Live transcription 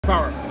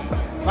Power.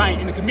 Flying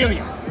in the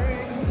chameleon.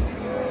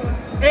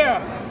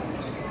 Air.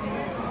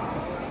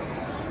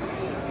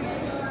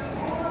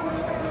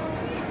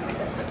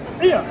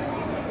 Air.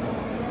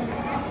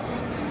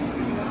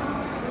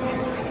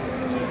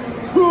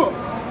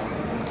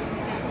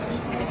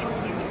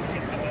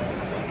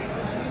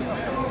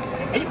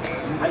 Hey.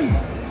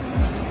 Hey.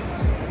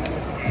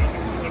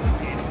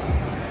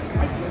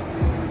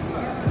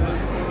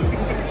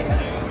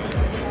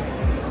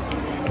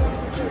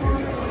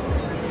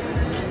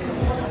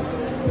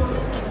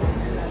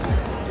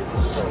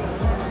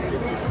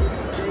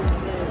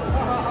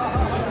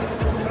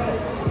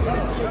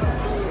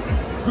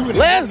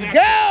 Let's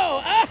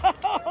go!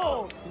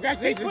 Oh!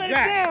 Congratulations, He put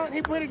Zack. it down.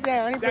 He put it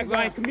down. Zack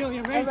like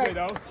chameleon ranger,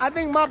 though. I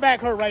think my back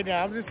hurt right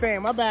now. I'm just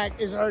saying, my back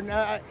is hurting.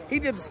 He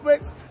did the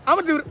splits. I'm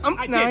gonna do it. I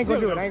ain't gonna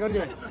do it. I ain't gonna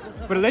do it.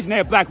 For the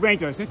legendary Black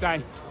Ranger, this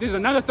is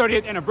another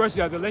 30th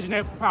anniversary of the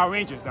legendary Power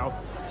Rangers, though.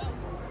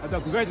 I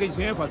thought congratulations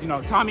to him, because, you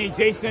know, Tommy,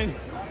 Jason,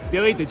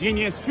 Billy, the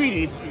Genius,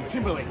 Treaty, and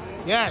Kimberly.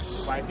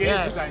 Yes. Right there,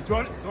 yes. Like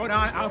Jordan,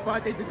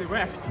 Alpha, they did the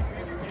rest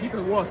to keep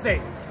the world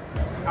safe.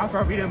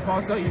 Alpha, Rita, and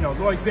Pulsar, you know,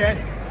 Lloyd said,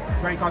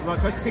 trying to cause a lot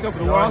of trouble to take over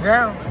the world.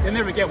 They'll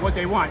never get what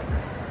they want.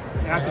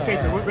 They have to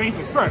face the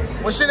Rangers first.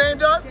 What's your name,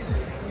 Doug?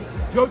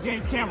 Joe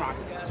James Cameron.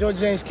 Joe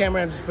James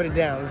Cameron, just put it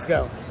down. Let's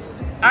go.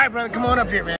 All right, brother, come on up here, man.